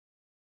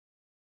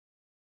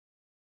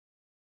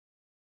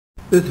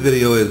This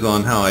video is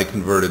on how I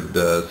converted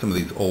some of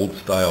these old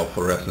style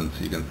fluorescents.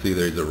 You can see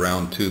there's a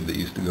round tube that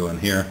used to go in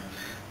here.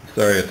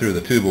 Sorry I threw the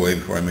tube away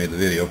before I made the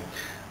video.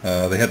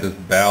 They had this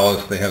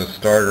ballast, they had a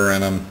starter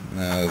in them,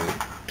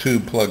 the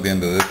tube plugged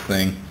into this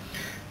thing,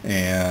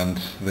 and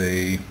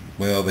they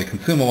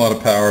consume a lot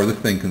of power. This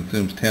thing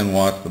consumes 10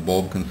 watts, the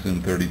bulb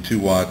consumes 32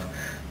 watts.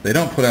 They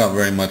don't put out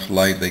very much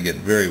light, they get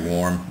very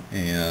warm,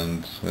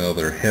 and well,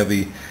 they're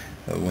heavy.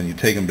 When you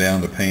take them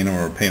down to paint them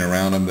or paint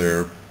around them,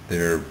 they're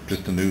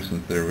just a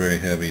nuisance. They're very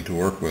heavy to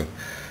work with.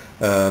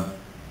 So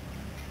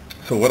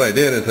what I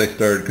did is I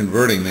started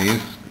converting these,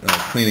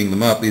 cleaning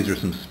them up. These are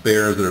some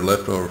spares that are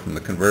left over from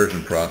the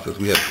conversion process.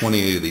 We had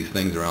 28 of these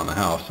things around the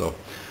house, so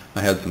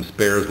I had some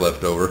spares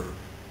left over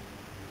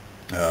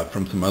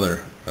from some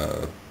other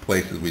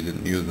places we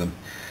didn't use them.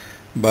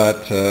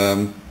 But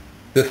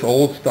this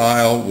old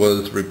style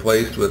was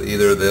replaced with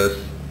either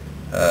this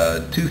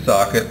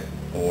 2-socket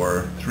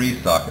or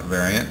 3-socket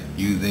variant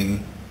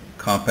using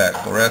compact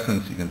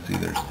fluorescents. You can see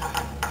there's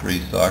 3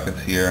 sockets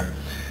here,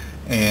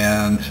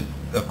 and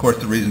of course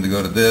the reason to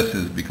go to this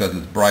is because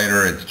it's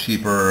brighter, it's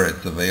cheaper,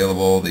 it's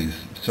available. These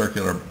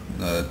circular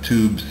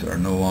tubes are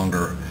no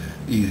longer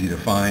easy to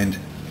find,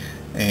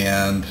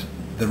 and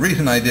the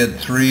reason I did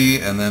 3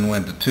 and then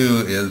went to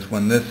 2 is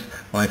when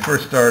I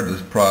first started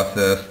this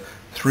process,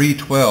 3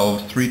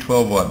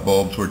 12-watt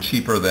bulbs were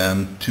cheaper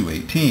than 2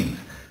 18s.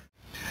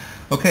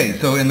 Okay,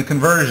 so in the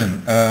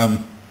conversion,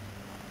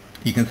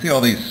 you can see all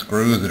these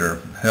screws that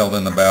are held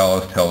in the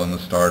ballast, held in the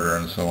starter,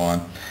 and so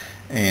on.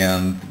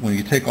 And when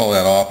you take all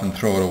that off and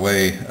throw it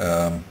away,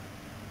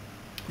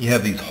 you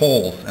have these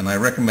holes, and I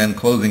recommend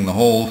closing the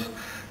holes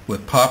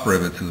with pop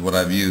rivets is what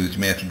I've used. You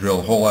may have to drill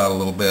the hole out a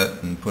little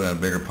bit and put in a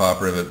bigger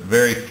pop rivet.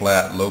 Very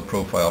flat, low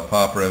profile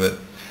pop rivet.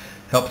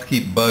 Helps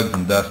keep bugs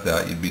and dust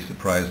out. You'd be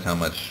surprised how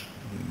much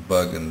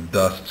bug and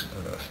dust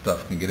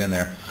stuff can get in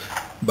there.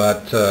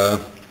 But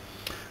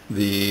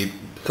the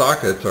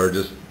sockets are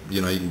just,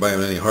 you can buy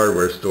them in any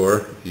hardware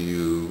store.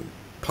 You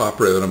pop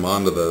rivet them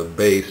onto the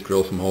base,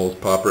 drill some holes,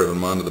 pop rivet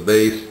them onto the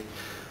base,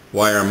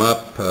 wire them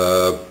up.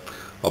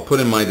 I'll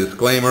put in my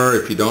disclaimer,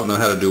 if you don't know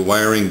how to do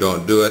wiring,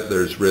 don't do it.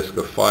 There's risk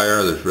of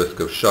fire, there's risk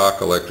of shock,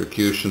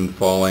 electrocution,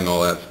 falling,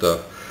 all that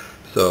stuff.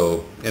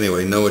 So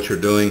anyway, know what you're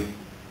doing.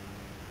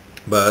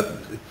 But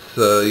it's,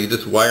 you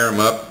just wire them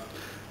up.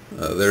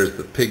 There's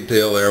the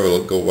pigtail there,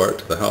 we'll go wire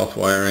to the house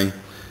wiring,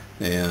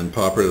 and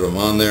pop rivet them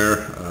on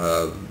there.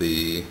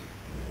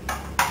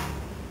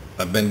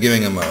 I've been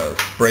giving them a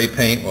spray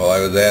paint while I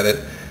was at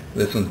it.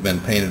 This one's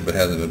been painted but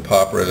hasn't been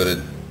pop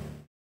riveted.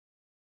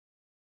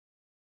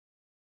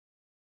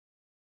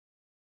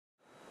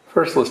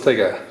 First, let's take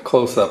a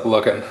close-up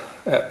look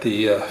at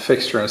the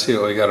fixture and see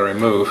what we got to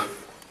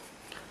remove.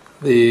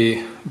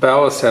 The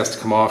ballast has to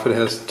come off. It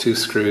has 2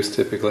 screws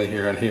typically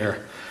here and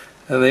here.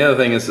 And the other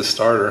thing is the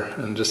starter,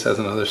 and just has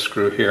another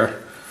screw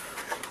here.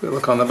 If we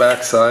look on the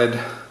back side,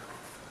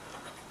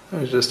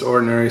 there's just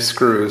ordinary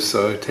screws,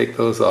 so take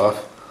those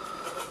off.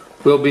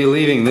 We'll be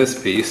leaving this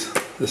piece.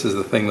 This is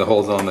the thing that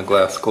holds on the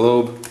glass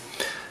globe.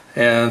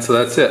 And so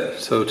that's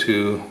it. So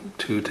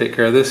to take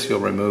care of this,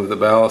 you'll remove the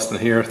ballast in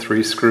here,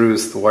 3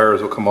 screws, the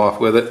wires will come off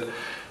with it.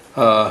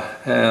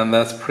 And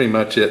that's pretty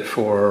much it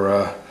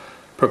for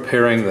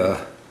preparing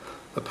the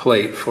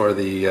plate for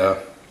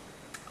the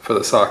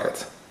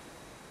sockets.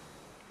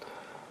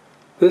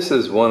 This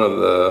is one of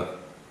the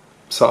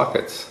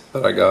sockets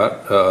that I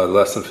got,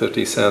 less than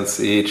 50 cents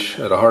each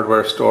at a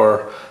hardware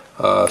store.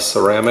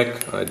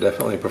 Ceramic, I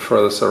definitely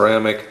prefer the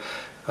ceramic.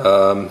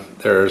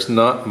 There's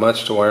not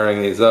much to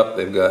wiring these up.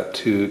 They've got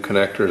 2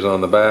 connectors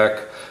on the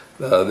back.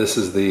 This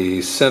is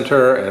the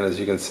center, and as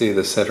you can see,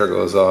 the center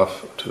goes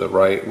off to the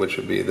right, which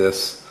would be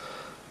this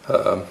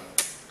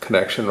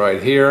connection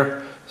right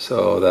here.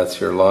 So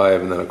that's your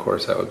live, and then of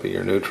course that would be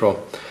your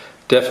neutral.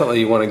 Definitely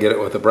you want to get it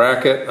with a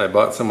bracket. I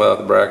bought some without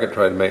the bracket,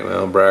 tried to make my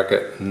own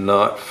bracket.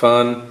 Not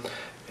fun.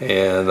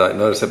 And I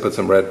noticed I put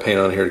some red paint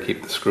on here to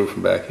keep the screw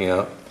from backing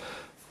out.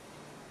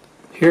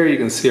 Here you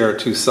can see our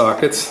 2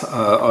 sockets.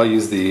 I'll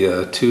use the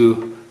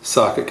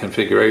 2-socket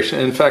configuration.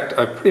 In fact,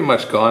 I've pretty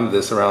much gone to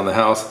this around the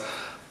house.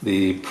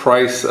 The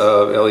price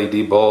of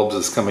LED bulbs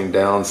is coming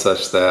down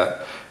such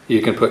that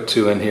you can put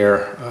 2 in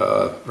here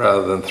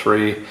rather than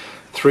 3.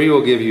 3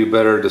 will give you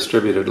better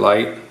distributed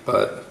light,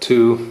 but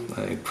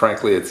 2,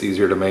 frankly, it's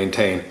easier to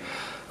maintain.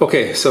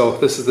 Okay, so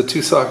this is the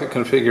 2-socket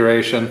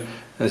configuration.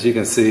 As you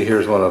can see,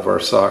 here's one of our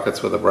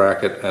sockets with a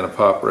bracket and a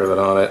pop rivet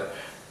on it.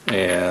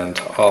 And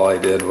all I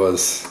did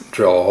was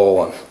drill a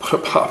hole and put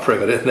a pop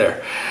rivet in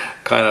there.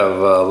 Kind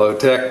of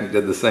low-tech.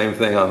 Did the same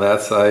thing on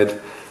that side.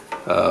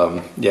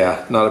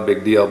 Yeah, not a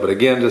big deal, but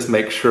again, just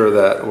make sure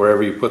that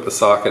wherever you put the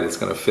socket, it's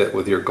going to fit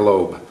with your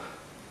globe.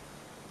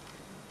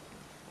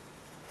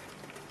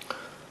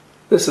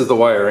 This is the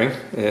wiring.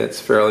 It's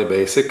fairly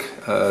basic.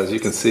 As you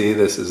can see,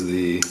 this is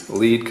the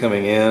lead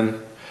coming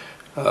in.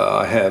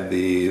 I have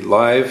the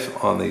live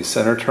on the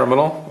center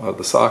terminal of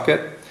the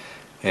socket.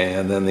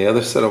 And then the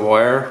other set of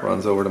wire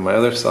runs over to my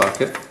other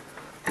socket.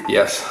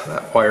 Yes,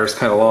 that wire is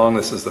kind of long.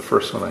 This is the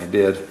first one I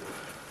did.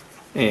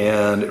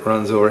 and it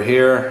runs over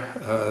here.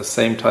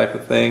 Same type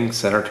of thing.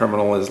 Center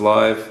terminal is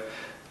live,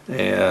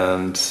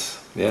 and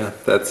yeah,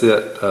 that's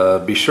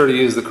it. Be sure to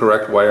use the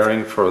correct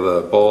wiring for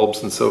the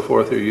bulbs and so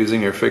forth you're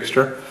using your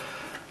fixture.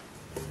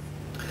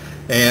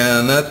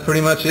 And that's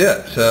pretty much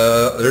it.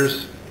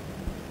 There's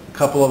a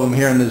couple of them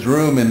here in this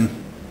room in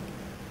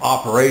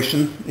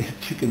operation,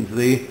 as you can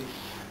see.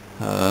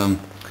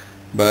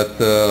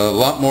 But a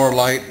lot more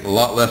light, a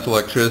lot less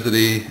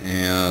electricity,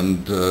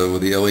 and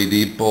with the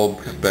LED bulb,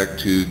 expect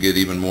to get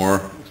even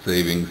more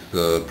savings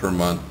per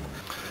month.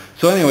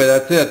 So anyway,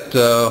 that's it.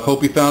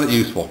 Hope you found it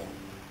useful.